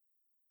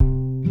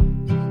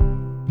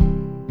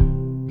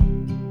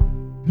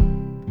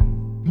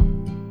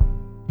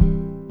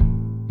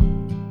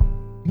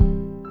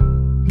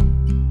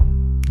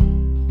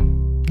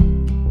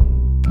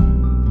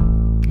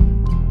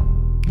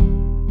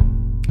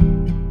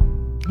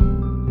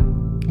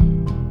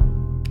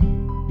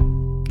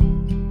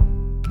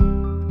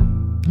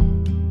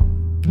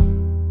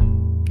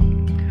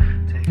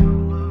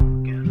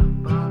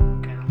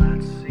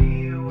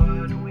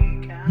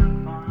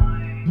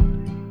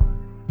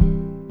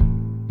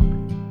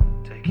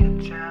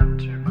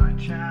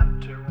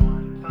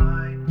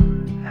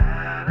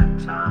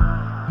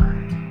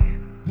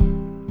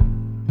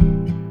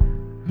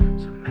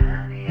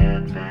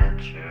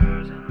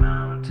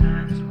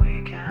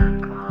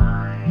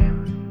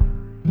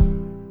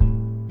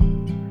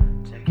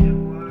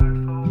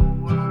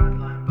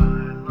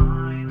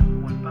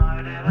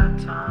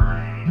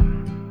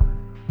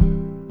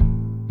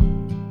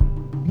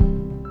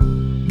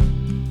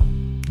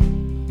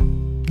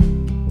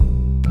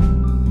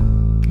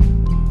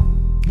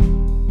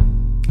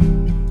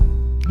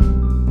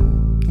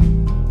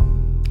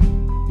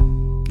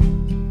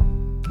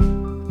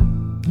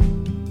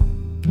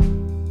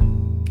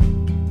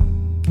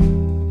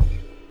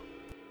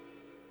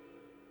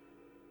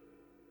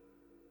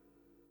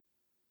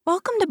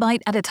Welcome to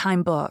Bite at a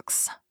Time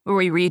Books, where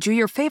we read you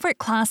your favorite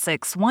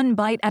classics one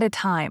bite at a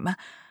time.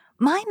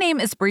 My name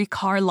is Brie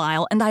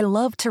Carlisle, and I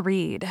love to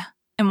read,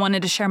 and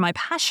wanted to share my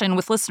passion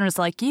with listeners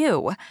like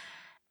you.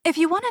 If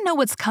you want to know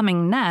what's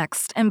coming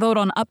next and vote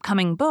on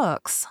upcoming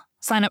books,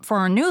 sign up for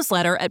our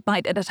newsletter at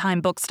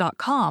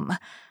biteatatimebooks.com.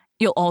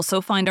 You'll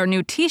also find our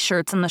new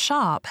t-shirts in the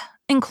shop,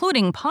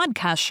 including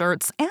podcast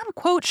shirts and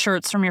quote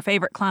shirts from your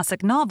favorite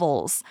classic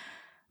novels.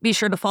 Be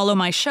sure to follow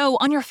my show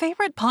on your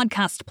favorite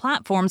podcast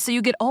platform so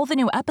you get all the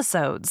new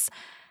episodes.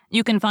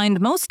 You can find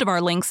most of our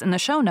links in the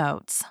show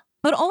notes,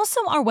 but also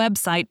our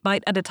website,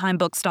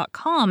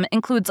 biteatatimebooks.com,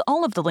 includes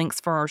all of the links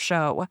for our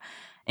show,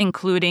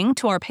 including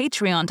to our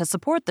Patreon to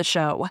support the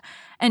show,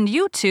 and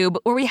YouTube,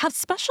 where we have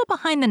special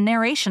behind the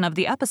narration of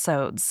the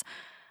episodes.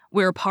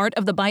 We're part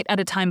of the Bite at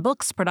a Time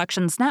Books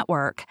Productions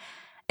Network.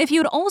 If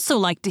you'd also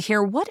like to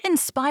hear what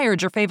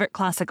inspired your favorite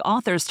classic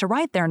authors to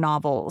write their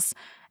novels,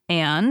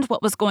 and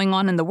what was going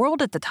on in the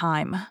world at the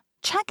time,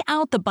 check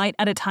out the Bite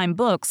at a Time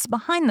Books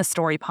Behind the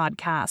Story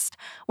podcast,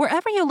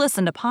 wherever you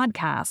listen to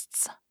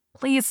podcasts.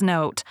 Please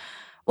note,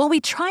 while we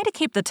try to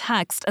keep the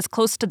text as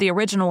close to the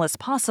original as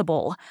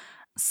possible,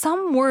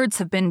 some words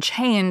have been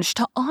changed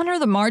to honor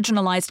the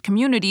marginalized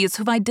communities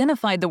who've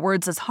identified the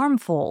words as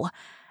harmful,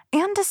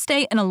 and to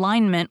stay in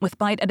alignment with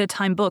Bite at a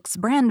Time Books'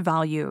 brand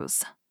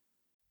values.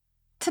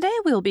 Today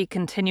we'll be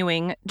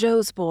continuing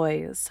Jo's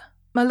Boys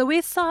by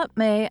Louisa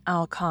May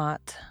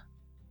Alcott.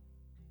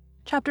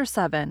 Chapter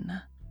 7.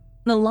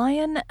 The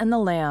Lion and the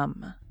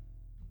Lamb.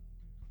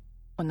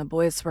 When the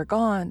boys were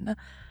gone,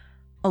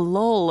 a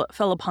lull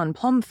fell upon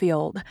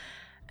Plumfield,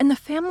 and the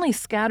family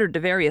scattered to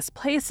various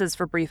places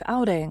for brief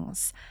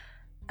outings,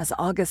 as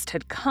August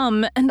had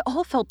come and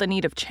all felt the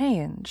need of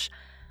change.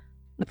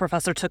 The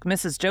professor took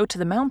Mrs. Jo to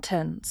the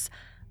mountains,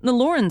 the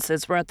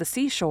Lawrences were at the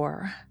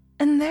seashore,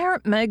 and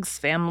there Meg's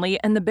family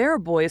and the Bear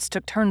boys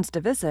took turns to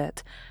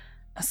visit,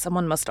 as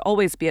someone must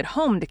always be at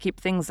home to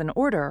keep things in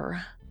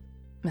order.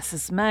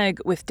 Mrs. Meg,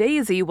 with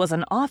Daisy, was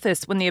in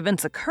office when the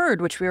events occurred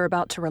which we are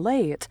about to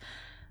relate.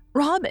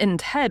 Rob and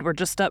Ted were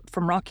just up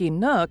from Rocky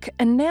Nook,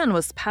 and Nan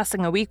was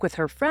passing a week with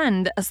her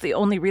friend as the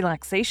only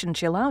relaxation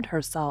she allowed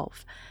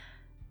herself.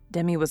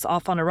 Demi was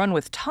off on a run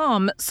with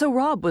Tom, so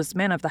Rob was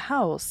man of the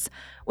house,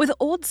 with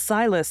old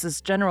Silas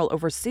as general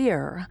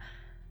overseer.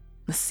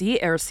 The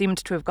sea air seemed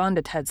to have gone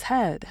to Ted's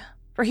head,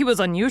 for he was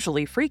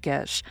unusually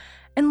freakish,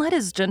 and led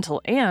his gentle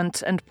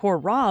aunt and poor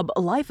Rob a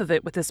life of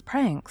it with his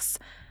pranks.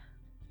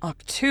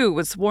 Ock, too,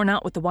 was worn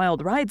out with the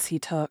wild rides he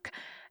took,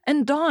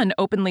 and Don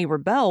openly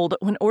rebelled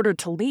when ordered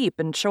to leap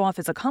and show off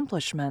his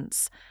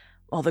accomplishments,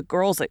 while the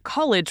girls at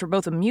college were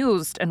both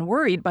amused and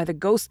worried by the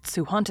ghosts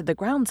who haunted the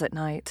grounds at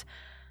night.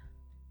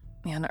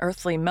 The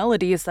unearthly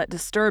melodies that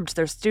disturbed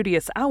their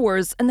studious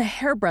hours and the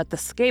hairbreadth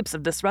escapes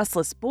of this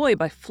restless boy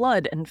by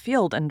flood and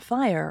field and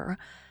fire.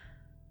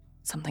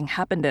 Something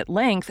happened at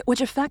length which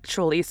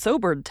effectually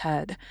sobered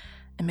Ted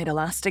and made a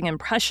lasting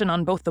impression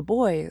on both the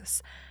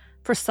boys,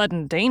 for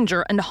sudden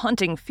danger and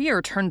haunting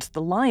fear turned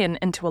the lion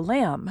into a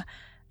lamb,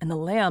 and the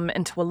lamb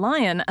into a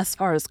lion as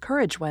far as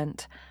courage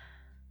went.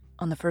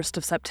 On the 1st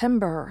of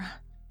September,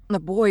 the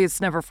boys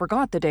never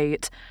forgot the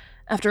date.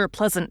 After a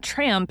pleasant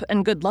tramp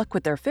and good luck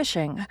with their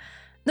fishing,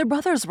 their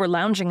brothers were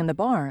lounging in the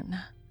barn,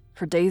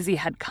 for Daisy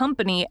had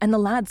company and the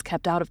lads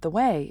kept out of the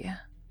way.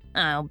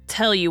 "I'll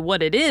tell you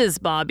what it is,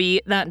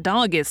 Bobby, that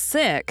dog is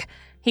sick.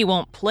 He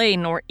won't play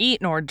nor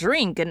eat nor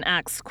drink and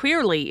acts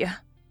queerly.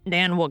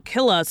 Dan will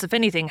kill us if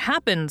anything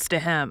happens to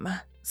him,"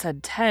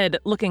 said Ted,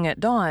 looking at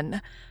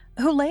Don,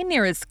 who lay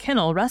near his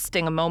kennel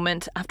resting a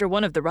moment after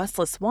one of the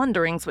restless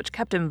wanderings which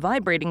kept him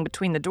vibrating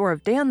between the door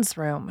of Dan's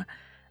room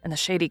and the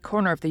shady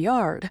corner of the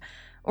yard,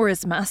 where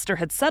his master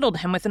had settled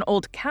him with an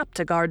old cap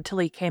to guard till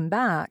he came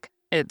back.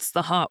 "It's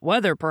the hot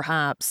weather,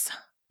 perhaps,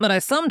 but I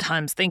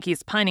sometimes think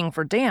he's pining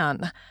for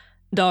Dan.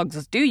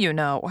 Dogs do, you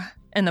know,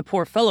 and the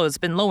poor fellow's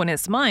been low in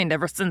his mind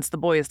ever since the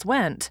boys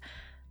went.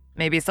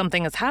 Maybe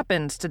something has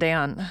happened to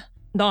Dan.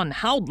 Don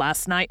howled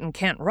last night and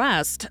can't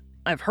rest.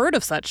 I've heard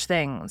of such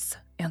things,"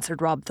 answered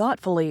Rob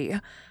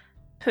thoughtfully.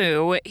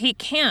 "Pooh, he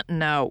can't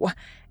know.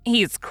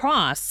 He's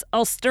cross.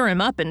 I'll stir him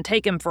up and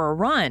take him for a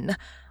run.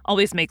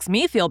 Always makes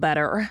me feel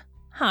better.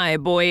 Hi,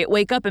 boy,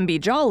 wake up and be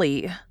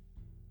jolly."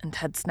 And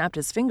Ted snapped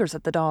his fingers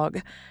at the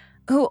dog,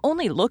 who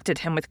only looked at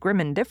him with grim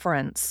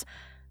indifference.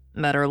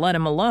 "Better let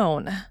him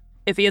alone.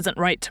 If he isn't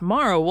right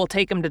tomorrow, we'll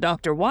take him to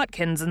Dr.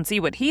 Watkins and see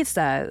what he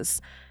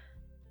says."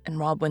 And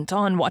Rob went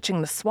on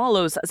watching the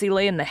swallows as he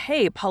lay in the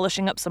hay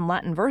polishing up some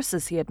Latin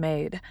verses he had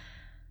made.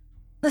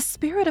 The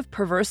spirit of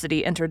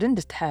perversity entered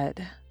into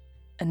Ted,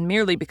 and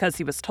merely because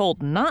he was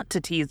told not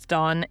to tease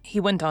Don, he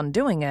went on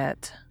doing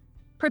it,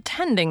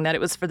 pretending that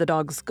it was for the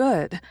dog's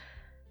good.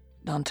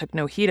 Don took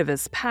no heed of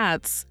his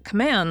pats,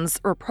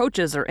 commands,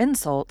 reproaches, or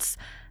insults,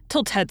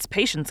 till Ted's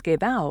patience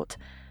gave out,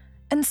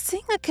 and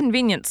seeing a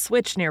convenient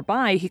switch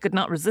nearby, he could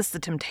not resist the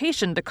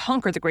temptation to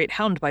conquer the great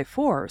hound by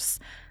force,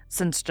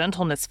 since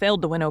gentleness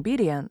failed to win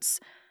obedience.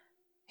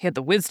 He had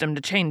the wisdom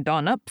to chain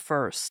Don up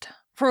first,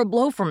 for a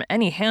blow from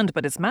any hand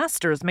but his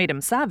master's made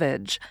him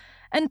savage,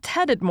 and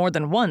Ted had more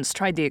than once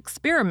tried the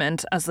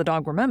experiment, as the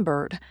dog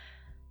remembered.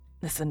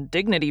 This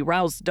indignity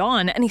roused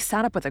Don, and he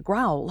sat up with a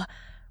growl.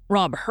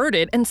 Rob heard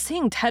it, and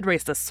seeing Ted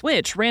raise the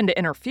switch, ran to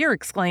interfere,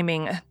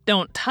 exclaiming,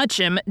 "Don't touch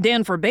him,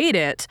 Dan forbade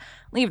it.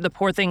 Leave the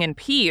poor thing in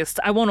peace,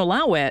 I won't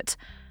allow it."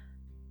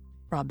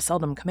 Rob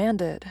seldom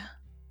commanded.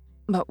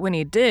 But when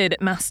he did,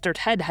 Master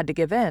Ted had to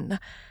give in.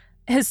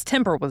 His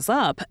temper was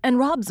up, and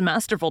Rob's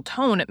masterful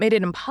tone made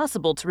it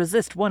impossible to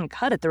resist one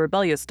cut at the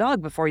rebellious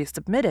dog before he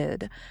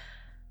submitted.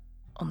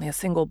 Only a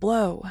single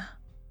blow.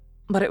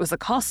 But it was a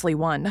costly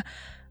one,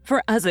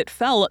 for as it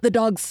fell, the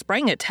dog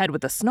sprang at Ted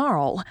with a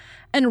snarl,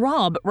 and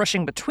Rob,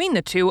 rushing between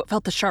the two,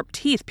 felt the sharp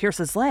teeth pierce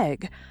his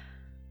leg.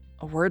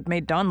 A word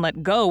made Don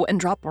let go and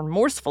drop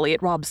remorsefully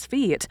at Rob's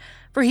feet,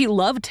 for he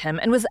loved him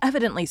and was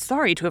evidently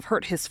sorry to have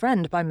hurt his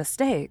friend by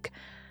mistake.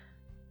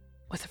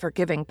 With a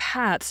forgiving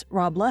pat,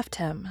 Rob left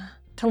him,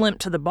 to limp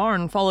to the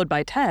barn, followed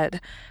by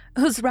Ted,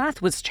 whose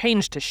wrath was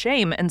changed to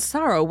shame and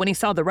sorrow when he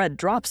saw the red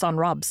drops on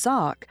Rob's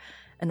sock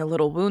and the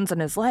little wounds on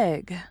his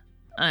leg.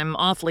 "I'm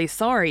awfully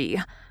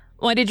sorry.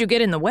 Why did you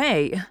get in the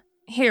way?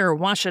 Here,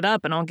 wash it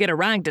up and I'll get a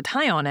rag to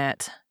tie on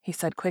it," he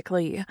said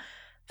quickly,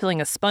 filling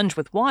a sponge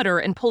with water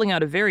and pulling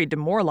out a very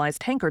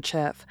demoralized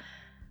handkerchief.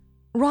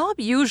 Rob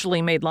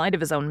usually made light of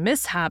his own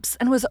mishaps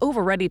and was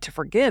over ready to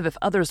forgive if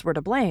others were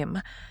to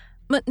blame,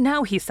 but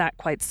now he sat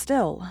quite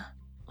still,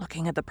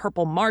 looking at the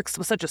purple marks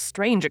with such a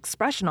strange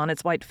expression on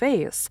his white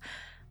face,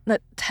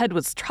 that Ted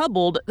was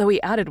troubled, though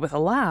he added with a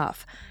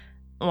laugh,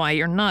 "Why,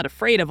 you're not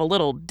afraid of a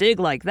little dig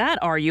like that,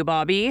 are you,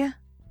 Bobby?"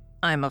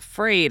 "I'm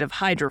afraid of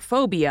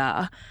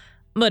hydrophobia,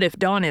 but if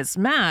Don is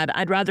mad,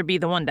 I'd rather be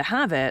the one to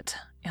have it,"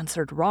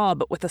 answered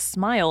Rob with a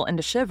smile and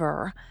a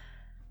shiver.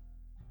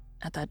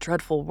 At that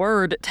dreadful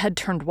word, Ted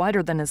turned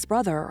whiter than his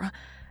brother,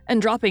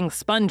 and dropping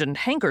sponge and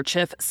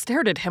handkerchief,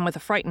 stared at him with a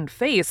frightened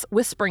face,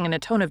 whispering in a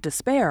tone of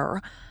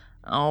despair,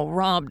 "Oh,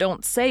 Rob,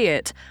 don't say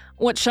it.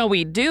 What shall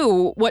we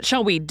do? What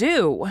shall we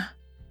do?"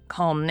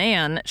 "Call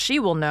Nan, she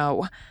will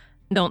know.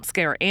 Don't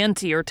scare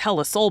Auntie or tell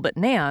a soul but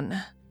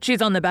Nan.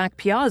 She's on the back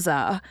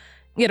piazza.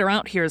 Get her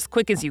out here as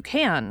quick as you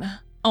can.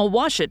 I'll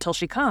wash it till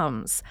she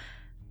comes.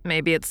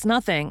 Maybe it's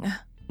nothing.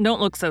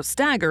 Don't look so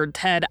staggered,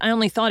 Ted. I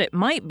only thought it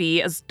might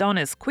be, as Don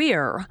is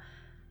queer."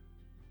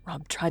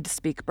 Rob tried to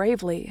speak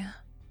bravely,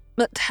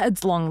 but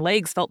Ted's long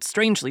legs felt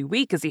strangely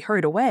weak as he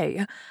hurried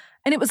away,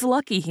 and it was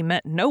lucky he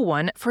met no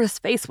one, for his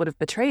face would have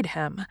betrayed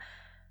him.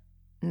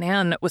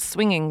 Nan was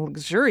swinging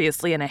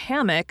luxuriously in a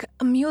hammock,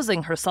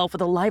 amusing herself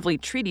with a lively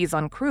treatise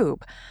on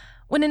croup,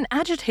 when an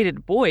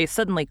agitated boy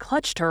suddenly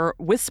clutched her,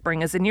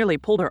 whispering as he nearly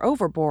pulled her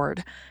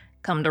overboard,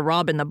 "Come to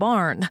Rob in the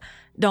barn.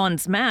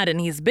 Don's mad and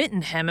he's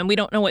bitten him and we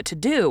don't know what to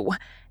do.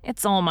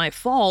 It's all my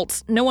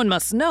fault. No one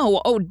must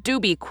know. Oh, do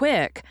be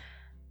quick."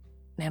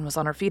 Nan was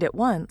on her feet at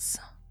once,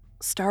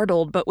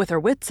 startled but with her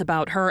wits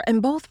about her,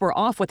 and both were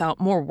off without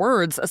more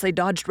words as they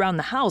dodged round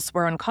the house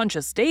where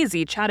unconscious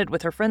Daisy chatted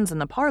with her friends in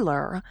the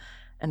parlor,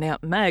 and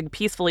Aunt Meg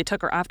peacefully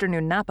took her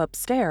afternoon nap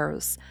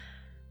upstairs.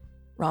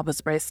 Rob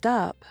was braced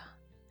up,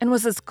 and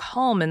was as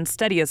calm and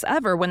steady as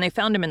ever when they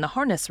found him in the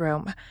harness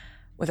room,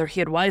 whither he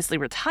had wisely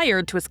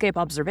retired to escape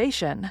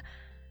observation.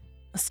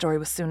 The story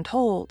was soon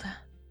told,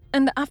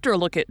 and after a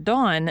look at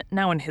Don,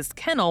 now in his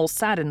kennel,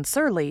 sad and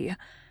surly,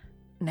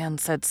 Nan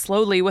said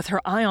slowly with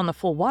her eye on the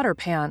full water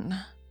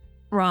pan,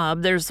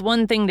 "Rob, there's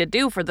one thing to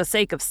do for the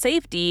sake of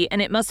safety,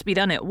 and it must be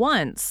done at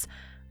once.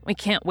 We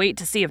can't wait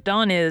to see if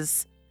Don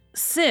is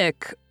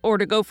sick or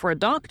to go for a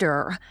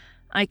doctor.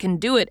 I can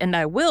do it and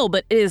I will,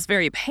 but it is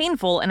very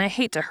painful and I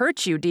hate to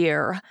hurt you,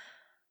 dear."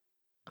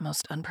 A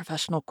most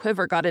unprofessional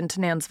quiver got into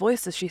Nan's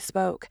voice as she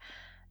spoke,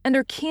 and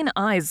her keen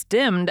eyes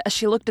dimmed as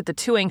she looked at the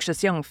two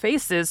anxious young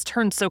faces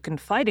turned so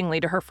confidingly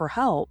to her for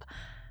help.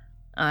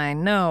 "I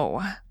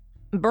know.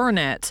 Burn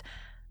it.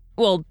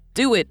 Well,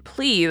 do it,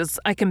 please.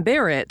 I can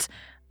bear it.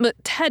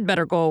 But Ted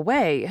better go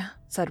away,"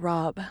 said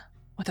Rob,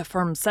 with a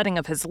firm setting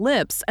of his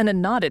lips and a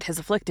nod at his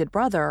afflicted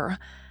brother.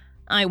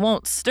 "I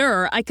won't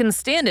stir. I can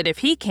stand it if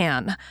he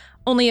can.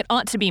 Only it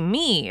ought to be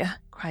me,"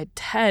 cried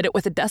Ted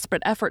with a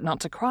desperate effort not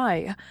to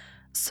cry.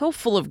 So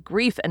full of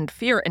grief and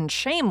fear and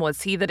shame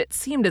was he that it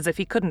seemed as if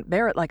he couldn't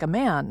bear it like a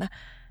man.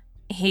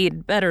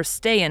 "He'd better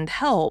stay and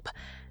help.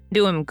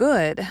 Do him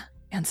good,"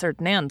 answered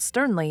Nan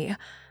sternly,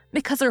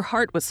 because her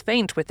heart was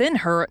faint within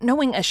her,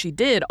 knowing as she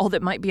did all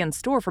that might be in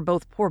store for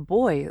both poor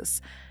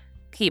boys.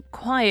 "Keep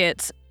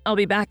quiet. I'll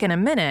be back in a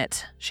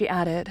minute," she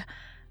added,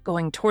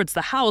 going towards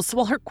the house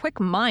while her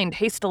quick mind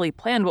hastily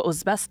planned what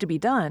was best to be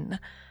done.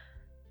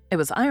 It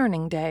was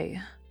ironing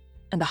day,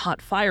 and a hot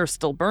fire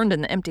still burned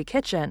in the empty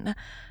kitchen,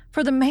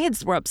 for the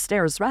maids were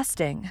upstairs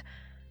resting.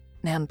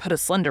 Nan put a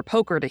slender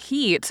poker to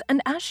heat,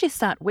 and as she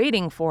sat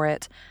waiting for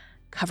it,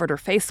 covered her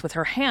face with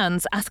her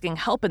hands, asking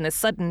help in this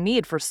sudden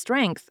need for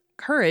strength,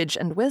 courage,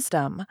 and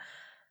wisdom.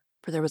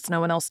 For there was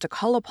no one else to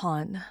call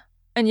upon,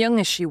 and young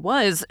as she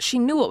was, she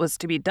knew what was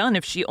to be done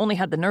if she only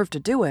had the nerve to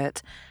do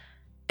it.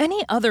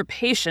 Any other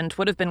patient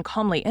would have been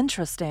calmly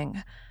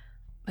interesting,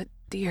 but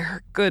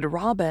dear, good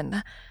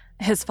Robin,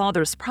 his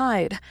father's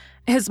pride,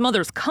 his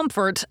mother's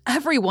comfort,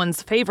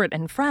 everyone's favorite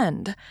and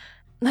friend,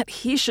 That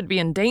he should be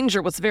in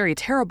danger was very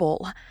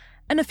terrible,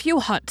 and a few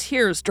hot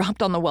tears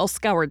dropped on the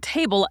well-scoured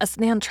table as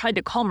Nan tried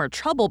to calm her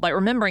trouble by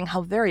remembering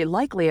how very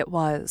likely it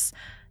was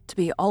to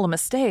be all a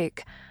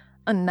mistake,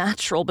 a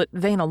natural but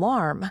vain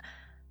alarm.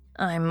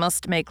 I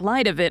must make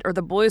light of it or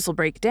the boys will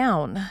break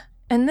down,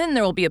 and then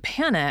there will be a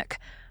panic.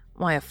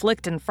 Why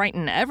afflict and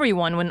frighten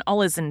everyone when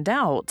all is in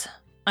doubt?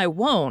 I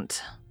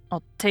won't.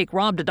 I'll take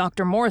Rob to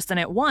Dr. Morrison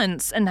at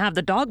once and have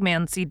the dog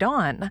man see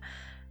Dawn.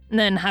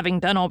 Then, having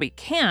done all we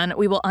can,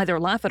 we will either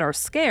laugh at our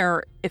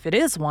scare, if it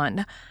is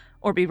one,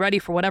 or be ready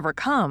for whatever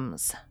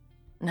comes.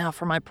 Now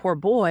for my poor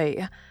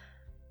boy.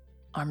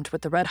 Armed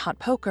with the red-hot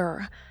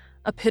poker,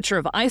 a pitcher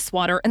of ice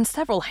water, and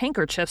several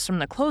handkerchiefs from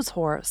the clothes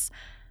horse,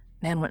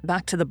 Nan went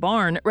back to the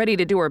barn, ready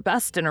to do her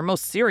best in her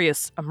most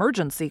serious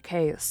emergency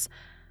case.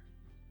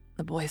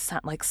 The boys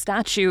sat like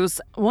statues,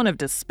 one of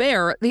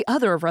despair, the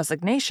other of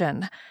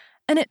resignation,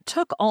 and it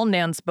took all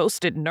Nan's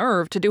boasted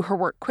nerve to do her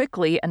work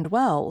quickly and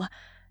well.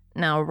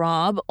 Now,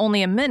 Rob,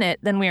 only a minute,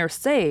 then we are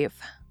safe.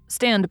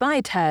 Stand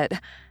by, Ted.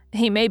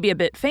 He may be a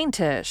bit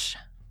faintish.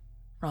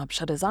 Rob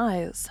shut his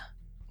eyes,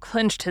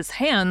 clenched his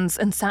hands,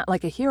 and sat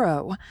like a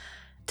hero.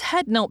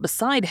 Ted knelt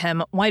beside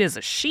him, white as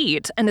a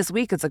sheet and as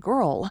weak as a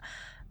girl,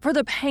 for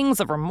the pangs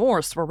of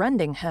remorse were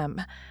rending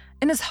him,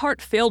 and his heart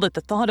failed at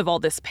the thought of all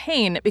this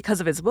pain because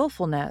of his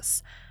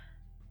willfulness.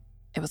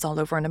 It was all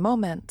over in a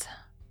moment,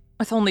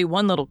 with only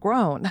one little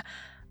groan.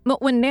 But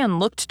when Nan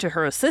looked to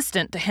her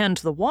assistant to hand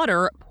the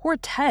water, poor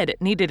Ted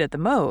needed it the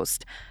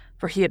most,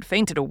 for he had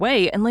fainted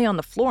away and lay on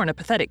the floor in a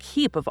pathetic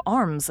heap of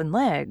arms and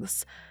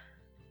legs.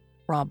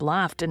 Rob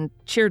laughed, and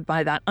cheered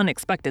by that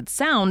unexpected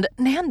sound,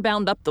 Nan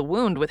bound up the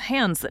wound with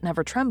hands that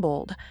never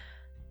trembled.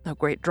 No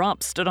great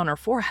drops stood on her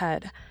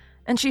forehead,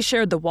 and she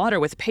shared the water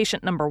with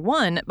patient number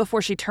 1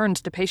 before she turned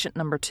to patient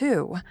number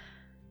 2.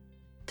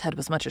 Ted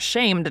was much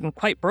ashamed and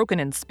quite broken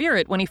in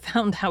spirit when he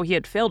found how he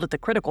had failed at the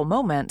critical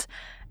moment,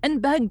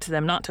 and begged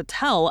them not to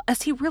tell,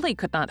 as he really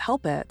could not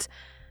help it.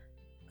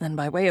 Then,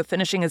 by way of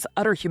finishing his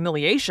utter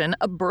humiliation,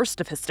 a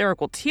burst of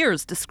hysterical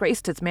tears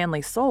disgraced his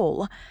manly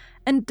soul,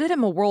 and did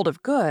him a world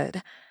of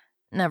good.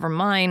 Never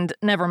mind,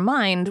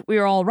 we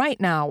are all right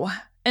now,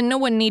 and no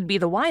one need be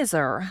the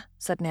wiser,"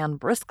 said Nan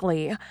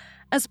briskly,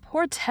 as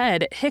poor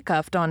Ted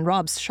hiccuped on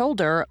Rob's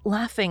shoulder,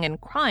 laughing and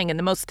crying in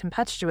the most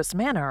tempestuous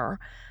manner,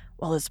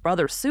 while his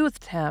brother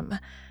soothed him,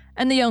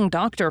 and the young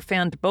doctor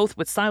fanned both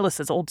with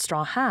Silas's old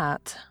straw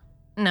hat.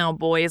 "Now,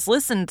 boys,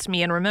 listen to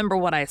me and remember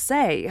what I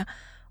say.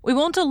 We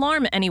won't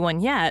alarm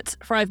anyone yet,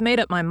 for I've made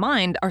up my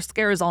mind our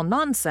scare is all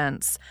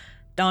nonsense.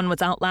 Don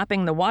was out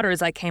lapping the water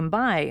as I came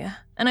by,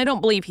 and I don't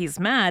believe he's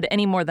mad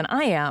any more than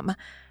I am.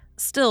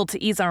 Still,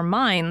 to ease our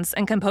minds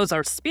and compose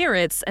our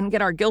spirits and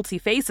get our guilty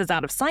faces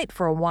out of sight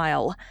for a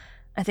while,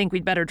 I think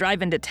we'd better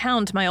drive into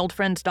town to my old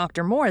friend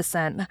Dr.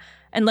 Morrison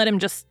and let him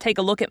just take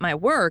a look at my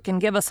work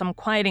and give us some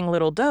quieting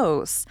little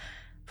dose,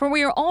 for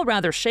we are all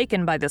rather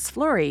shaken by this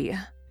flurry.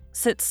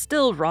 Sit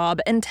still, Rob,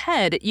 and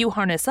Ted, you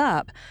harness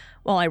up,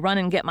 while I run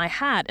and get my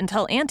hat and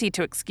tell Auntie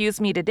to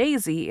excuse me to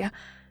Daisy.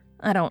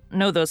 I don't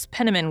know those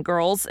Penniman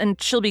girls,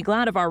 and she'll be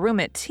glad of our room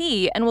at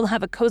tea, and we'll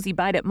have a cozy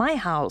bite at my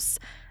house,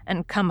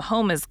 and come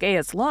home as gay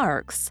as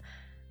larks."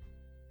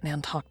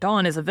 Nan talked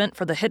on as a vent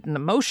for the hidden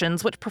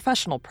emotions which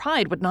professional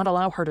pride would not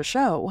allow her to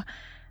show,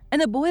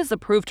 and the boys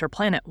approved her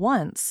plan at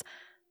once,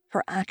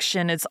 for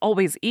action is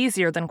always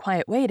easier than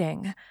quiet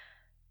waiting.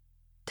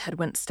 Ted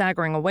went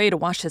staggering away to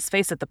wash his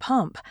face at the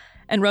pump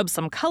and rub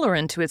some color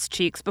into his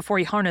cheeks before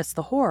he harnessed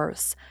the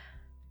horse.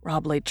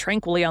 Rob lay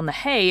tranquilly on the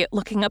hay,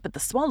 looking up at the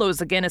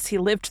swallows again as he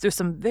lived through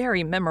some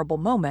very memorable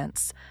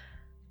moments.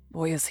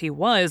 Boy as he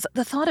was,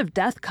 the thought of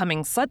death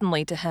coming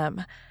suddenly to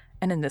him,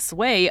 and in this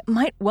way,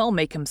 might well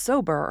make him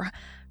sober,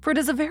 for it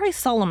is a very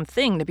solemn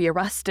thing to be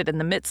arrested in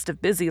the midst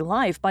of busy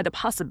life by the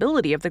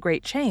possibility of the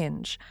great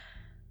change.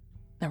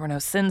 There were no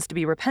sins to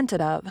be repented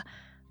of,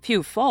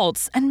 few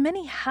faults, and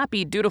many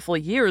happy, dutiful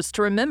years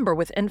to remember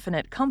with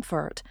infinite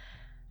comfort.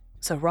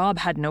 So Rob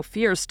had no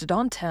fears to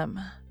daunt him,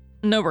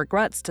 no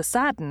regrets to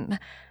sadden,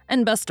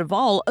 and best of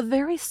all, a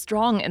very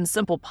strong and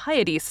simple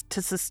piety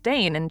to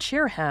sustain and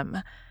cheer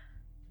him.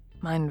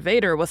 Mein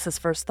Vader was his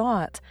first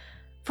thought,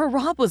 for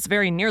Rob was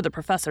very near the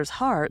professor's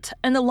heart,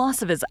 and the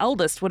loss of his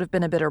eldest would have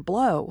been a bitter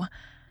blow.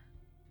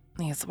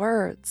 These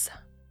words,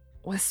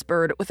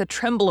 whispered with a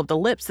tremble of the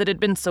lips that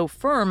had been so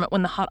firm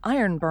when the hot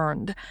iron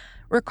burned,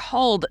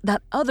 recalled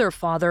that other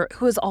father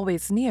who is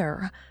always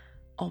near,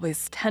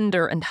 always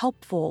tender and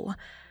helpful,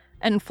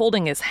 and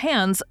folding his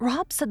hands,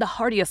 Rob said the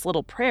heartiest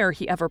little prayer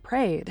he ever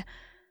prayed,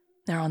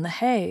 there on the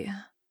hay,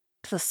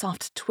 to the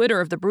soft twitter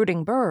of the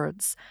brooding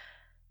birds.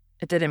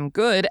 It did him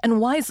good,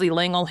 and wisely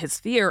laying all his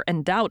fear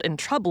and doubt and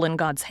trouble in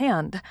God's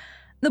hand,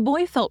 the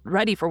boy felt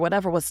ready for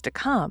whatever was to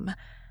come,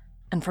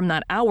 and from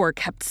that hour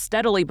kept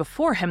steadily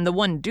before him the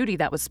one duty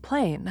that was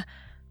plain,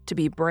 to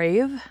be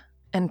brave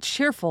and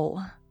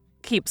cheerful,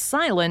 keep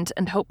silent,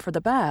 and hope for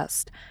the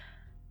best.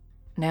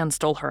 Nan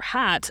stole her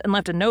hat and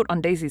left a note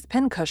on Daisy's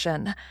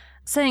pincushion,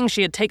 saying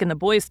she had taken the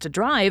boys to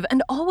drive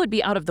and all would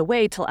be out of the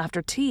way till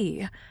after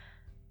tea.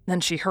 Then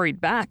she hurried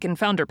back and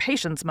found her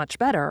patients much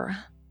better,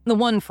 the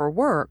one for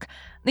work,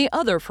 the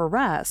other for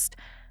rest.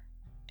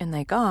 And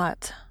they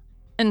got.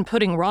 And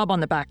putting Rob on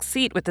the back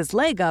seat with his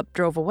leg up,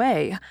 drove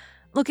away,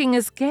 looking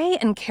as gay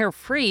and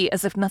carefree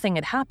as if nothing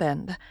had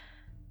happened.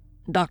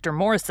 Dr.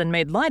 Morrison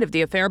made light of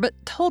the affair but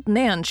told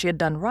Nan she had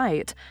done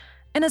right,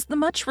 and as the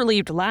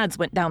much-relieved lads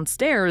went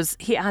downstairs,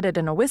 he added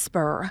in a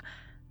whisper,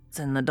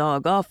 "Send the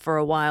dog off for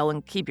a while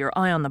and keep your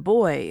eye on the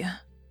boy.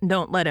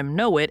 Don't let him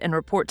know it and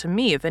report to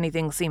me if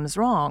anything seems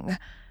wrong.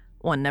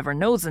 One never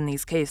knows in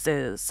these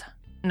cases.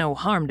 No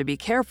harm to be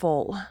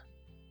careful."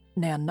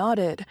 Nan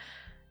nodded,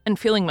 and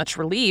feeling much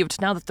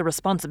relieved now that the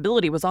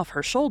responsibility was off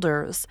her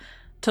shoulders,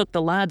 took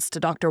the lads to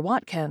Dr.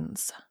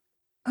 Watkins,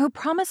 who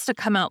promised to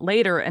come out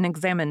later and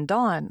examine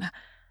Dawn.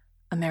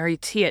 A merry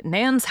tea at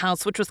Nan's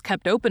house, which was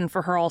kept open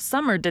for her all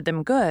summer, did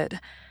them good,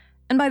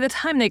 and by the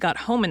time they got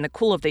home in the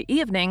cool of the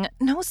evening,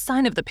 no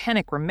sign of the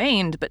panic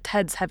remained but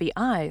Ted's heavy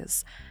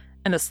eyes,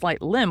 and a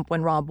slight limp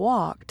when Rob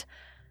walked.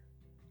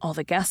 All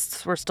the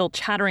guests were still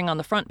chattering on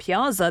the front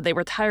piazza, they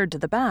retired to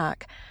the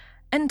back,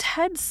 and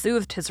Ted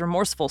soothed his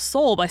remorseful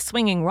soul by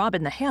swinging Rob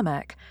in the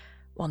hammock,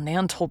 while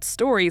Nan told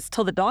stories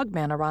till the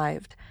dogman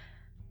arrived.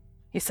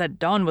 He said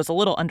Dawn was a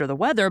little under the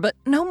weather, but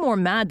no more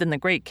mad than the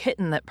great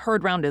kitten that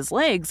purred round his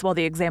legs while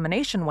the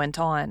examination went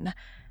on.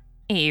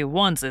 "He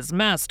wants his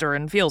master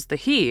and feels the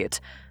heat.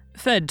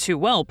 Fed too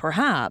well,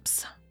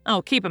 perhaps.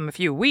 I'll keep him a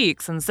few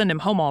weeks and send him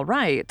home all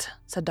right,"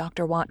 said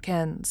Dr.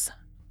 Watkins,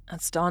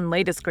 as Dawn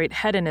laid his great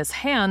head in his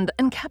hand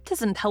and kept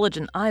his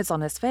intelligent eyes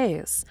on his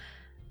face,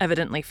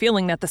 evidently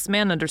feeling that this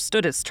man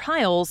understood his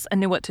trials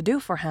and knew what to do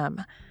for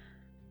him.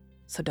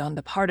 So Dawn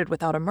departed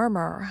without a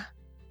murmur,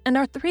 and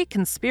our three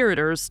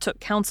conspirators took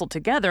counsel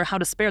together how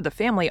to spare the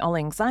family all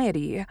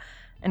anxiety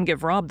and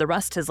give Rob the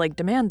rest his leg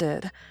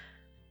demanded.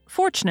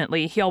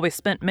 Fortunately, he always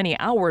spent many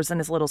hours in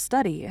his little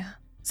study,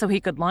 so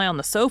he could lie on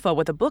the sofa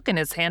with a book in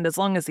his hand as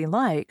long as he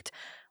liked,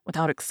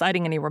 without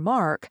exciting any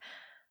remark.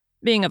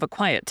 Being of a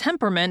quiet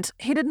temperament,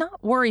 he did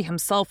not worry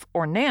himself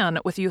or Nan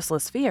with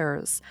useless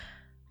fears,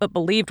 but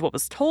believed what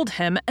was told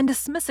him and,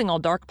 dismissing all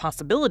dark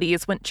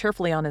possibilities, went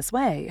cheerfully on his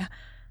way,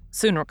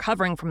 soon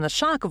recovering from the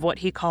shock of what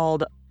he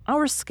called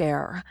our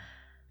scare.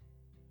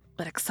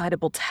 But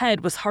excitable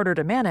Ted was harder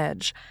to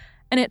manage,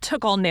 and it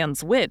took all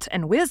Nan's wit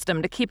and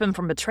wisdom to keep him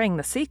from betraying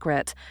the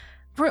secret,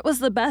 for it was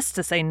the best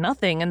to say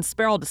nothing and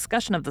spare all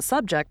discussion of the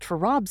subject for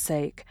Rob's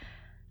sake.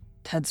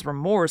 Ted's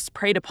remorse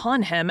preyed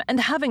upon him, and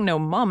having no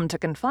mum to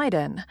confide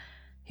in,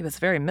 he was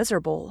very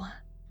miserable.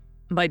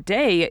 By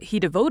day, he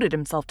devoted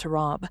himself to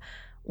Rob,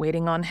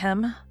 waiting on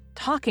him,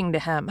 talking to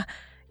him,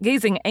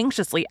 gazing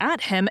anxiously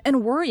at him,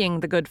 and worrying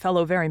the good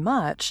fellow very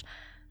much,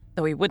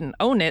 though he wouldn't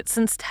own it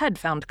since Ted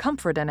found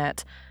comfort in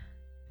it.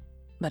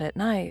 But at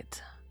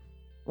night,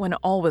 when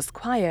all was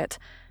quiet,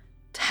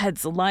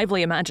 Ted's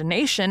lively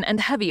imagination and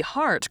heavy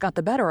heart got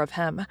the better of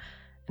him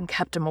and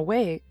kept him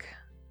awake,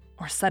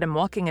 or set him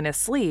walking in his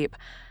sleep.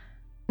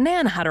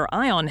 Nan had her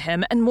eye on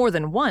him and more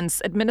than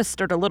once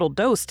administered a little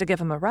dose to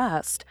give him a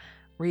rest,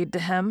 read to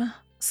him,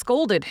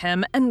 scolded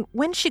him, and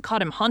when she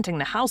caught him haunting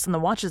the house in the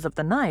watches of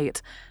the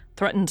night,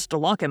 threatened to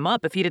lock him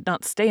up if he did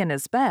not stay in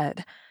his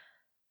bed.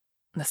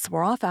 This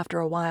wore off after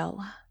a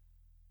while,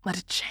 but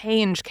a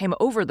change came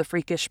over the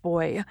freakish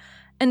boy,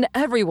 and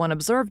everyone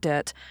observed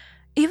it,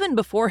 even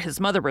before his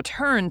mother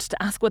returned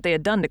to ask what they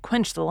had done to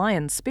quench the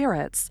lion's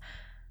spirits.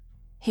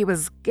 He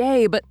was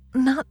gay, but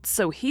not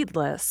so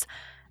heedless,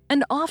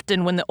 and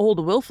often when the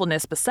old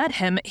willfulness beset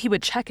him, he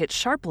would check it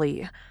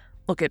sharply,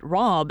 look at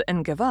Rob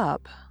and give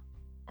up,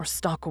 or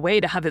stalk away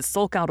to have his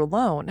sulk out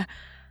alone.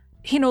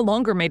 He no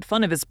longer made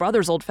fun of his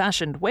brother's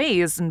old-fashioned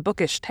ways and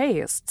bookish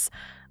tastes,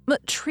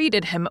 but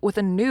treated him with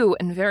a new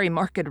and very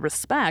marked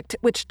respect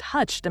which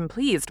touched and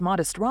pleased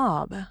modest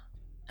Rob,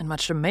 and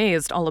much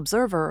amazed all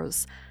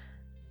observers.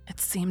 It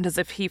seemed as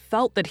if he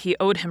felt that he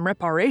owed him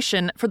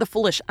reparation for the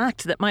foolish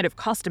act that might have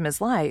cost him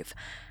his life,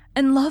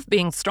 and love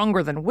being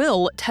stronger than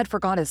will, Ted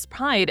forgot his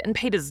pride and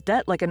paid his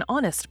debt like an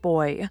honest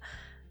boy.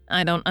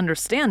 "I don't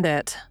understand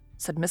it,"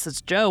 said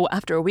Mrs. Joe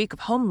after a week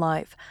of home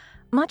life,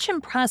 much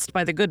impressed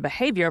by the good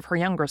behavior of her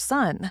younger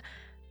son.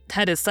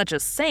 "Ted is such a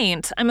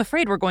saint, I'm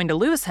afraid we're going to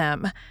lose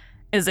him.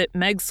 Is it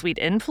Meg's sweet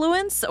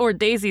influence, or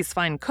Daisy's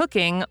fine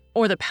cooking,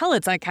 or the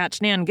pellets I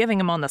catch Nan giving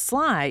him on the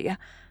sly?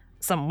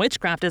 Some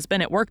witchcraft has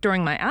been at work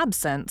during my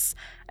absence,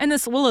 and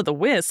this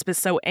will-o'-the-wisp is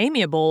so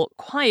amiable,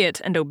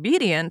 quiet, and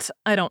obedient,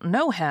 I don't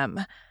know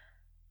him."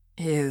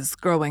 "He is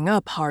growing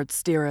up,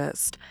 heart's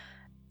dearest,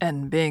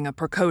 and being a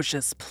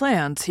precocious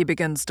plant, he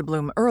begins to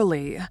bloom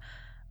early.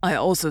 I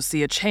also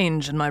see a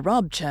change in my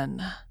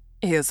Robchen.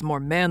 He is more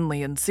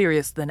manly and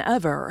serious than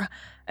ever,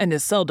 and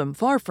is seldom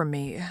far from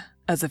me,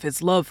 as if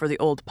his love for the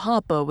old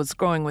papa was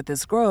growing with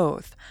his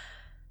growth.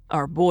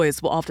 Our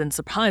boys will often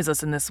surprise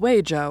us in this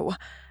way, Joe,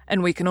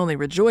 and we can only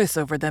rejoice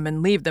over them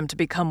and leave them to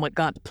become what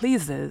God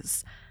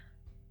pleases."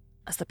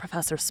 As the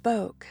professor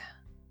spoke,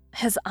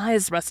 his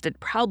eyes rested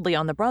proudly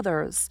on the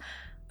brothers,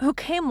 who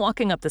came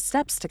walking up the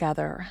steps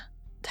together,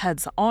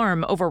 Ted's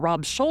arm over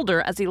Rob's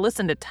shoulder as he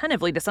listened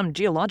attentively to some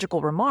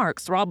geological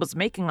remarks Rob was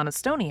making on a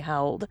stone he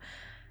held.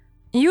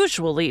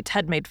 Usually,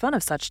 Ted made fun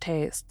of such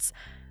tastes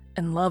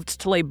and loved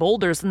to lay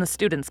boulders in the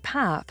student's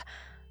path,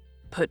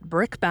 put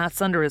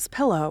brickbats under his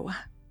pillow,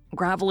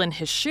 gravel in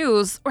his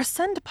shoes, or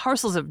send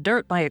parcels of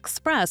dirt by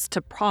express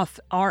to Prof.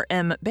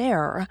 R.M.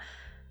 Bear.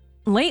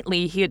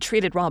 Lately, he had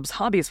treated Rob's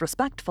hobbies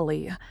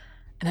respectfully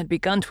and had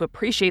begun to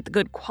appreciate the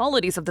good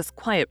qualities of this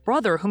quiet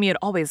brother whom he had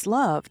always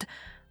loved,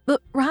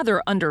 but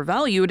rather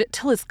undervalued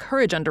till his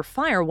courage under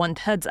fire won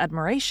Ted's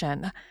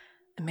admiration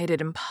and made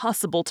it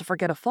impossible to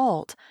forget a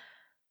fault,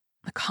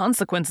 the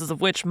consequences of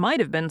which might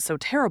have been so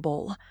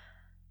terrible.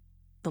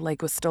 The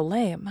leg was still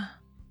lame,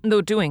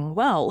 though doing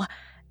well,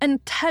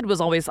 and Ted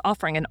was always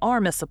offering an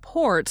arm as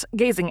support,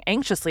 gazing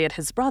anxiously at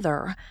his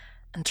brother,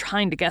 and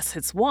trying to guess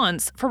his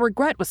wants, for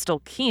regret was still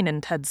keen in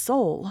Ted's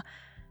soul,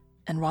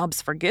 and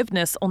Rob's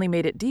forgiveness only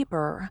made it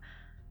deeper.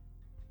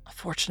 A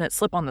fortunate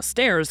slip on the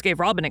stairs gave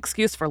Rob an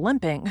excuse for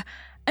limping,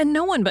 and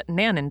no one but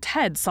Nan and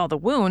Ted saw the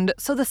wound,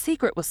 so the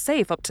secret was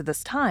safe up to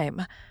this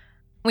time.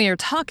 "We are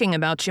talking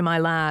about you, my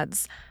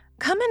lads.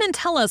 Come in and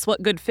tell us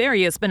what good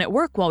fairy has been at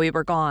work while we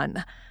were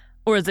gone.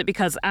 Or is it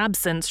because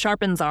absence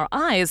sharpens our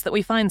eyes that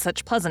we find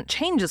such pleasant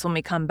changes when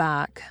we come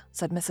back?"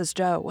 said Mrs.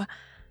 Joe,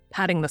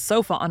 patting the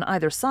sofa on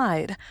either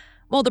side,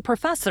 while the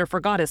professor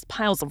forgot his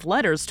piles of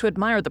letters to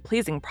admire the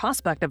pleasing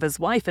prospect of his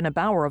wife in a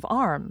bower of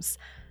arms,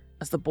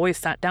 as the boy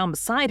sat down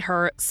beside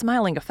her,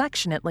 smiling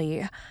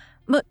affectionately,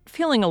 but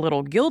feeling a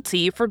little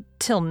guilty, for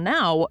till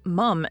now,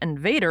 Mum and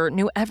Vader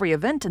knew every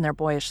event in their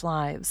boyish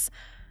lives.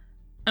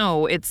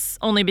 "Oh, it's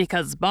only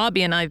because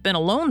Bobby and I've been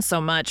alone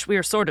so much we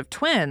are sort of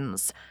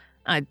twins.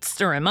 I'd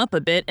stir him up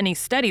a bit and he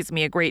steadies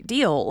me a great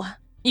deal.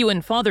 You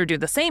and Father do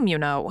the same, you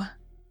know.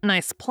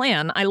 Nice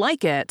plan, I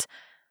like it."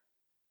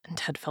 And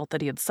Ted felt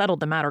that he had settled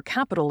the matter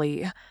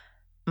capitally.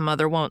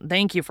 "Mother won't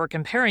thank you for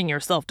comparing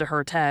yourself to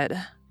her,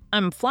 Ted.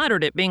 I'm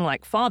flattered at being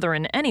like Father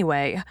in any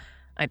way.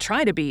 I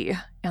try to be,"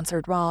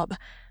 answered Rob,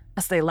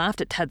 as they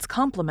laughed at Ted's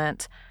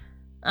compliment.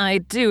 "I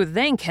do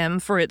thank him,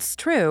 for it's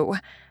true.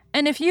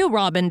 And if you,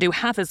 Robin, do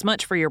half as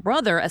much for your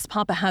brother as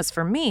Papa has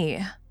for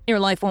me, your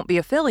life won't be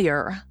a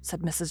failure,"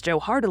 said Mrs. Joe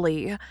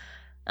heartily.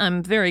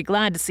 "I'm very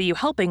glad to see you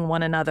helping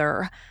one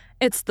another.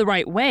 It's the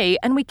right way,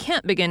 and we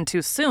can't begin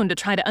too soon to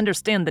try to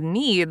understand the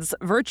needs,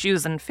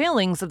 virtues, and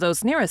failings of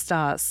those nearest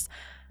us.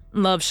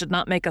 Love should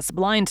not make us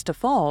blind to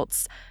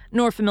faults,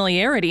 nor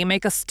familiarity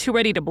make us too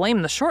ready to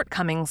blame the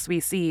shortcomings we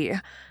see.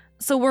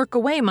 So work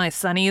away, my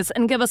sonnies,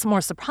 and give us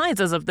more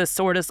surprises of this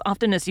sort as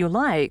often as you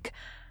like."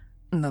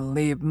 "The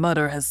lieb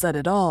mother has said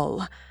it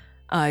all.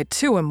 I,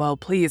 too, am well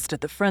pleased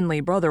at the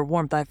friendly brother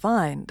warmth I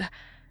find.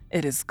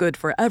 It is good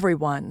for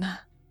everyone.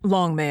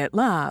 Long may it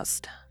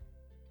last."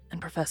 And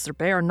Professor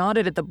Bear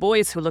nodded at the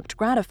boys who looked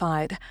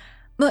gratified,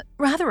 but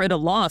rather at a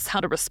loss how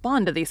to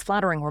respond to these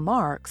flattering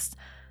remarks.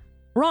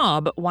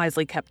 Rob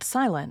wisely kept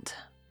silent,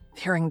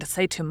 fearing to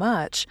say too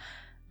much,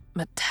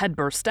 but Ted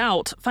burst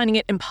out, finding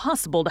it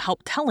impossible to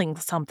help telling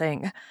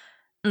something.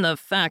 "The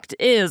fact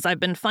is,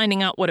 I've been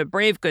finding out what a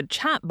brave good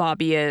chap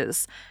Bobby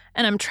is,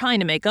 and I'm trying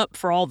to make up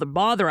for all the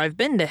bother I've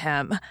been to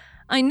him.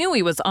 I knew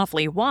he was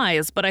awfully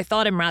wise, but I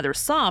thought him rather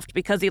soft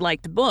because he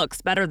liked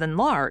books better than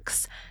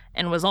larks,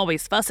 and was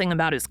always fussing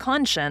about his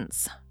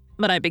conscience.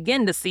 But I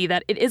begin to see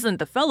that it isn't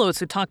the fellows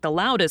who talk the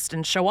loudest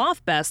and show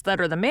off best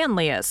that are the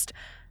manliest.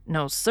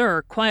 No,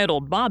 sir, quiet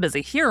old Bob is a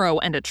hero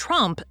and a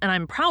trump, and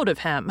I'm proud of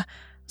him.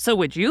 So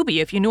would you be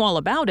if you knew all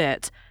about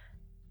it."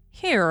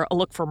 Here, a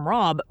look from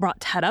Rob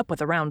brought Ted up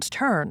with a round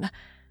turn.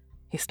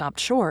 He stopped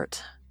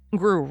short,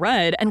 grew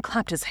red, and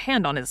clapped his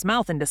hand on his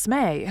mouth in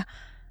dismay.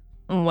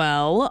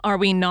 "Well, are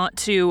we not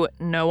to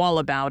know all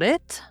about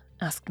it?"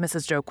 asked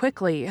Mrs. Joe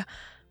quickly,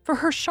 for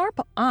her sharp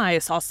eye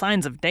saw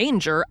signs of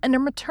danger, and her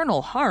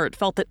maternal heart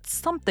felt that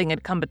something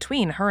had come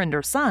between her and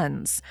her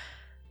sons.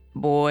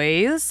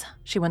 "Boys,"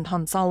 she went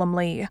on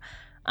solemnly,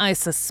 "I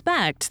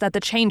suspect that the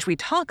change we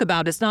talk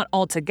about is not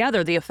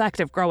altogether the effect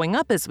of growing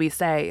up, as we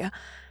say.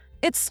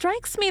 It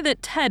strikes me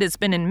that Ted has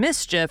been in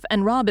mischief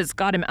and Rob has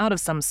got him out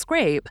of some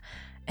scrape,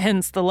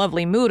 hence the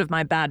lovely mood of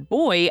my bad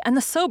boy and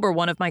the sober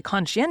one of my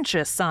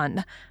conscientious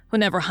son, who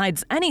never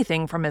hides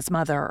anything from his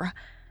mother."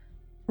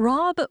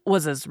 Rob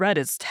was as red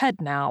as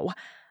Ted now,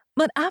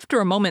 but after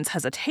a moment's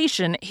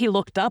hesitation, he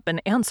looked up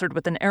and answered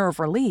with an air of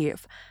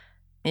relief.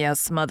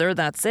 "Yes, Mother,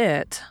 that's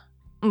it.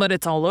 But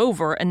it's all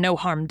over and no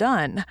harm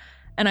done,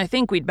 and I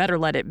think we'd better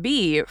let it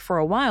be, for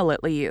a while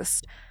at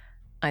least.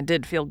 I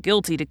did feel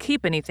guilty to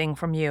keep anything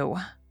from you,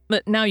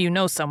 but now you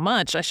know so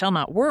much I shall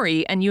not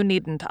worry, and you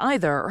needn't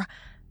either.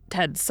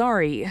 Ted's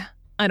sorry.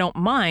 I don't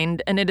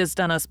mind, and it has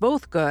done us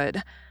both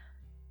good."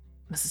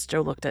 Mrs.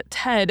 Joe looked at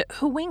Ted,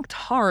 who winked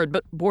hard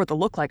but bore the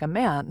look like a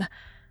man.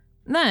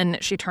 Then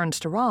she turned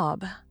to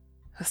Rob,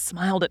 who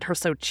smiled at her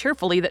so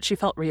cheerfully that she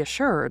felt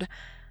reassured.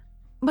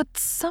 But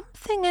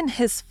something in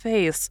his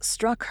face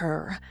struck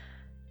her,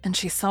 and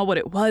she saw what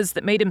it was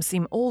that made him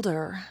seem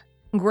older,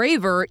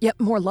 graver, yet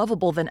more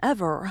lovable than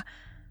ever.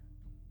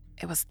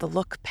 It was the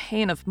look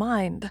pain of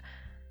mind,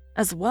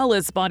 as well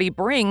as body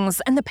brings,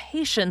 and the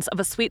patience of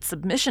a sweet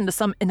submission to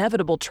some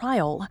inevitable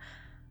trial.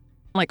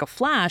 Like a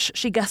flash,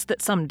 she guessed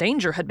that some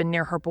danger had been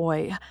near her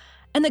boy,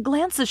 and the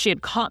glances she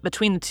had caught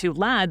between the two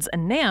lads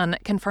and Nan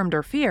confirmed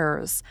her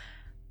fears.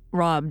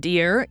 "Rob,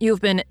 dear,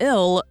 you've been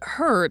ill,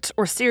 hurt,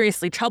 or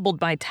seriously troubled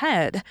by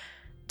Ted.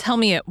 Tell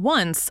me at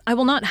once. I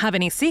will not have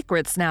any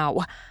secrets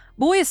now.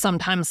 Boys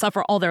sometimes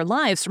suffer all their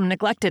lives from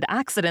neglected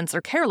accidents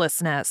or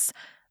carelessness.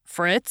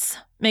 Fritz,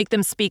 make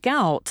them speak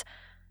out."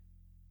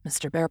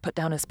 Mr. Bear put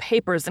down his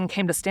papers and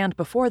came to stand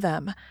before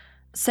them,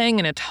 saying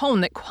in a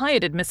tone that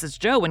quieted Mrs.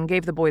 Joe and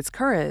gave the boys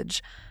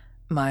courage,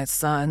 "My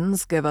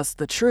sons, give us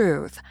the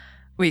truth.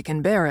 We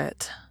can bear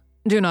it.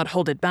 Do not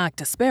hold it back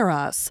to spare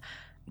us.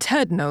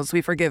 Ted knows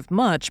we forgive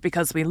much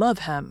because we love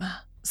him,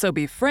 so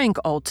be frank,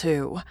 all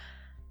two."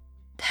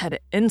 Ted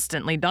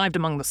instantly dived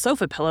among the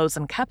sofa pillows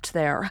and kept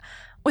there,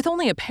 with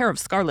only a pair of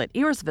scarlet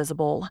ears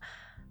visible,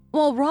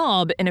 while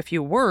Rob, in a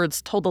few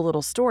words, told the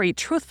little story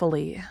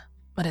truthfully,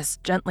 but as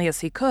gently as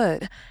he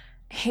could,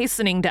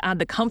 hastening to add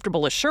the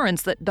comfortable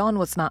assurance that Dawn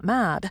was not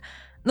mad,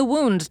 the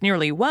wound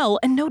nearly well,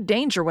 and no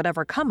danger would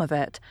ever come of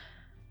it.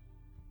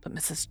 But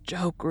Mrs.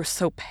 Joe grew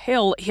so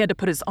pale he had to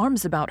put his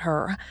arms about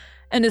her,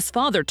 and his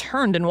father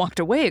turned and walked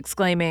away,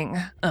 exclaiming,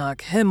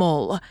 "Ach,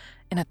 Himmel,"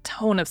 in a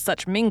tone of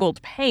such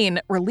mingled pain,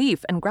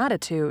 relief, and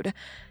gratitude,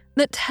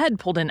 that Ted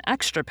pulled an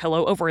extra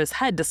pillow over his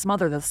head to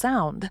smother the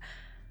sound.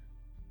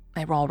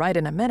 They were all right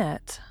in a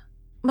minute,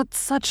 but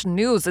such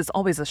news is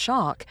always a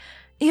shock,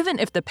 even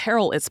if the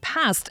peril is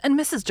past, and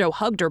Mrs. Joe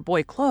hugged her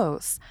boy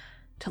close,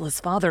 till his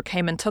father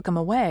came and took him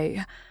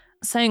away,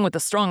 saying with a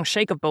strong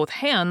shake of both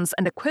hands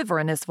and a quiver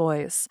in his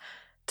voice,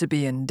 "To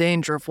be in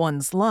danger of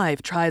one's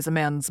life tries a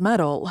man's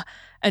mettle,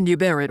 and you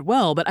bear it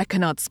well, but I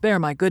cannot spare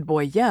my good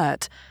boy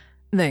yet.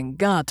 Thank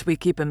God we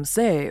keep him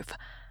safe."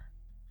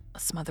 A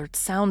smothered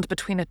sound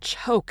between a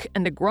choke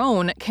and a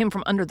groan came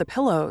from under the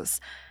pillows,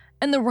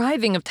 and the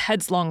writhing of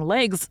Ted's long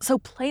legs so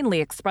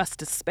plainly expressed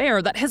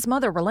despair that his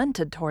mother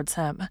relented towards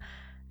him,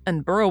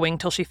 and burrowing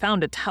till she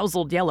found a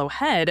tousled yellow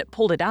head,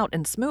 pulled it out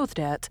and smoothed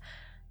it,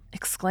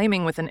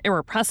 exclaiming with an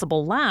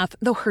irrepressible laugh,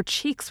 though her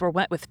cheeks were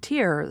wet with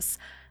tears,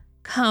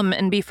 "Come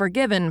and be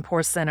forgiven,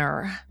 poor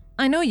sinner.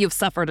 I know you've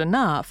suffered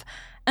enough,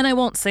 and I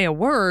won't say a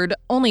word,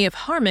 only if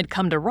harm had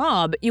come to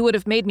Rob, you would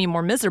have made me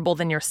more miserable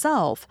than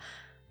yourself.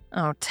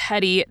 Oh,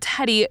 Teddy,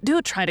 Teddy,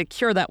 do try to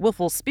cure that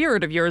willful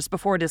spirit of yours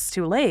before it is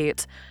too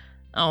late."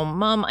 "Oh,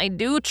 Mum, I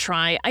do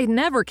try. I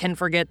never can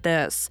forget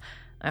this.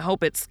 I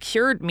hope it's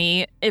cured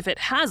me. If it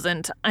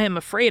hasn't, I am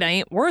afraid I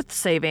ain't worth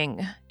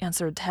saving,"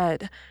 answered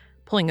Ted,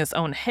 pulling his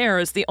own hair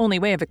as the only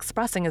way of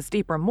expressing his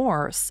deep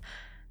remorse.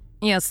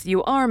 "Yes,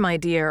 you are, my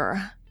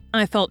dear.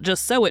 I felt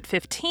just so at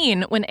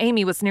 15 when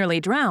Amy was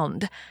nearly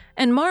drowned,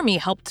 and Marmee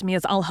helped me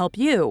as I'll help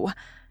you.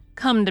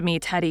 Come to me,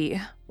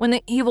 Teddy, when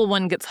the evil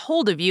one gets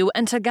hold of you,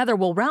 and together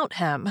we'll rout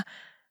him.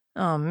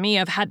 Oh, me,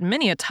 I've had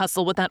many a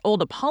tussle with that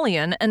old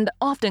Apollyon, and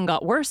often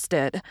got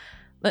worsted,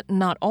 but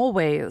not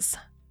always.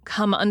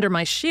 Come under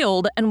my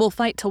shield, and we'll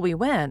fight till we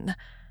win."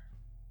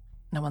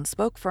 No one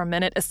spoke for a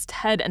minute as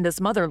Ted and his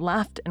mother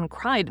laughed and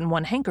cried in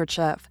one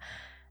handkerchief,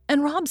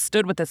 and Rob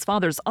stood with his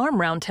father's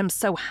arm round him,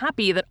 so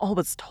happy that all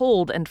was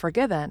told and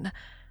forgiven,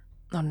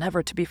 though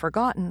never to be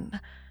forgotten.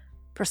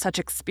 For such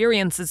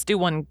experiences do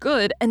one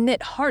good and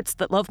knit hearts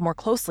that love more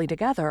closely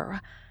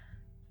together.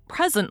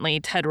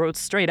 Presently, Ted rose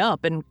straight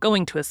up and,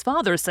 going to his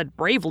father, said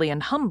bravely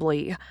and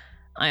humbly,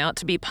 "I ought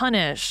to be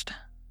punished.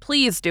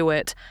 Please do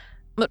it.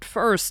 But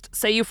first,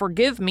 say you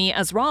forgive me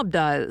as Rob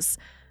does."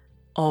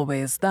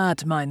 "Always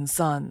that, mine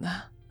son.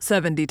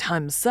 70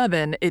 times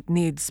 7 it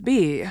needs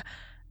be,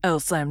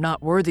 else I am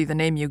not worthy the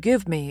name you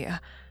give me.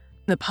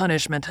 The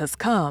punishment has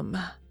come.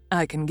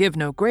 I can give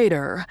no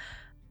greater.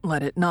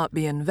 Let it not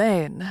be in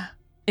vain.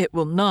 It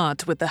will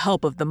not, with the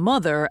help of the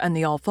Mother and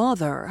the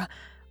All-Father.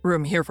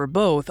 Room here for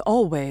both,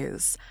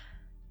 always."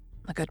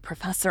 The good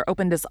professor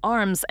opened his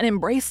arms and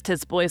embraced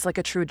his boys like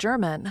a true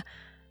German,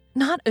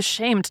 not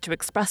ashamed to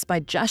express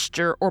by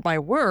gesture or by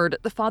word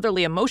the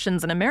fatherly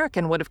emotions an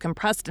American would have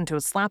compressed into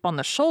a slap on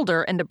the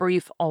shoulder and a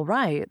brief "all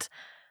right."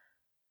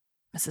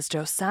 Mrs.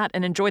 Joe sat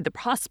and enjoyed the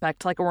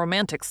prospect like a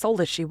romantic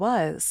soul as she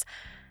was,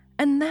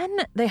 and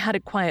then they had a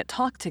quiet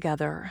talk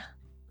together,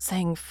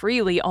 saying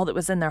freely all that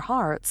was in their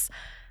hearts,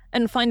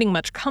 and finding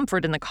much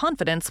comfort in the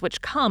confidence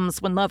which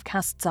comes when love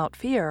casts out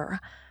fear.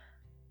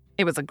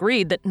 It was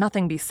agreed that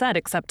nothing be said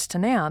except to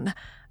Nan,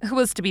 who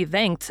was to be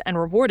thanked and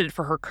rewarded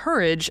for her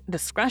courage,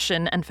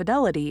 discretion, and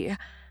fidelity.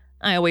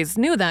 I always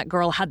knew that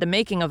girl had the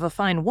making of a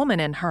fine woman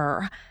in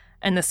her,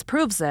 and this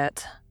proves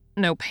it.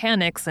 No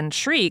panics and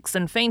shrieks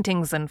and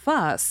faintings and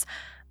fuss,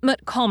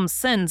 but calm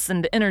sense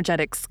and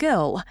energetic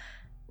skill.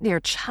 Dear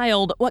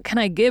child, what can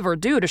I give or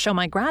do to show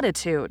my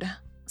gratitude?"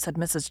 said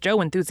Mrs. Joe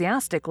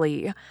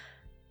enthusiastically.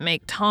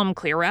 "Make Tom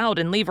clear out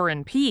and leave her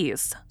in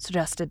peace,"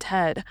 suggested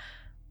Ted,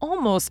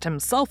 almost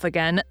himself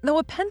again, though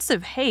a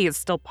pensive haze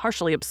still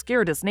partially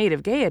obscured his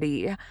native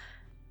gaiety.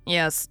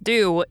 "Yes,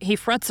 do. He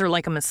frets her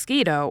like a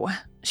mosquito.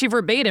 She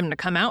forbade him to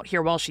come out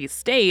here while she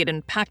stayed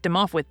and packed him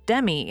off with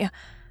Demi.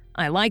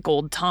 I like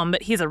old Tom,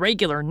 but he's a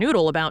regular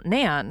noodle about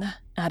Nan,"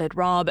 added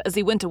Rob as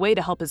he went away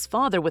to help his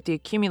father with the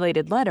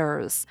accumulated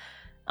letters.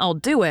 "I'll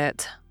do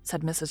it,"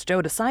 said Mrs.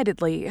 Joe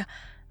decidedly,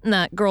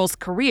 That girl's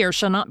career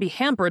shall not be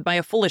hampered by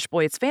a foolish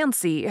boy's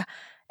fancy.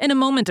 In a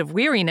moment of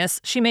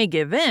weariness, she may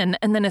give in,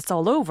 and then it's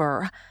all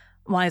over.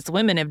 Wise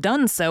women have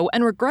done so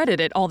and regretted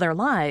it all their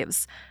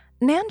lives.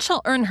 Nan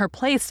shall earn her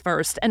place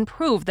first and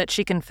prove that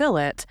she can fill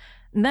it.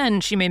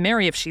 Then she may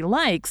marry if she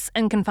likes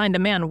and can find a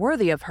man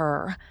worthy of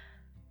her.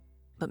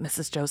 But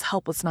Mrs. Joe's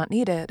help was not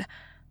needed,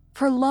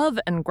 for love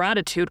and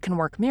gratitude can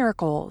work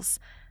miracles.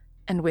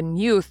 And when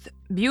youth,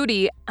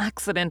 beauty,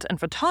 accident, and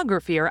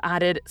photography are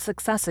added,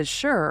 success is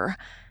sure,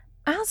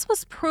 as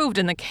was proved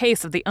in the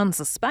case of the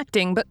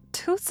unsuspecting but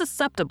too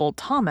susceptible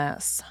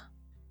Thomas.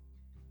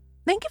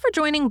 Thank you for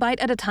joining Bite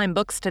at a Time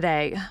Books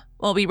today,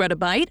 while we read a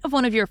bite of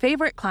one of your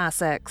favorite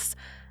classics.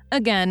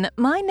 Again,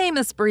 my name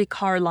is Brie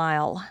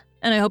Carlisle,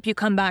 and I hope you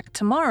come back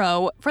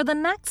tomorrow for the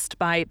next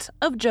bite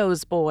of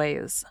Joe's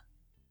Boys.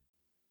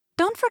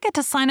 Don't forget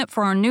to sign up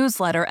for our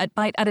newsletter at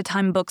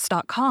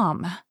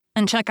biteatatimebooks.com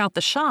and check out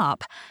the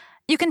shop.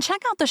 You can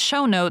check out the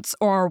show notes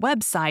or our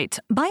website,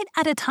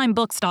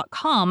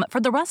 biteatatimebooks.com,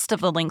 for the rest of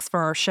the links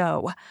for our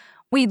show.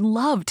 We'd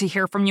love to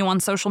hear from you on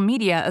social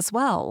media as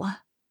well.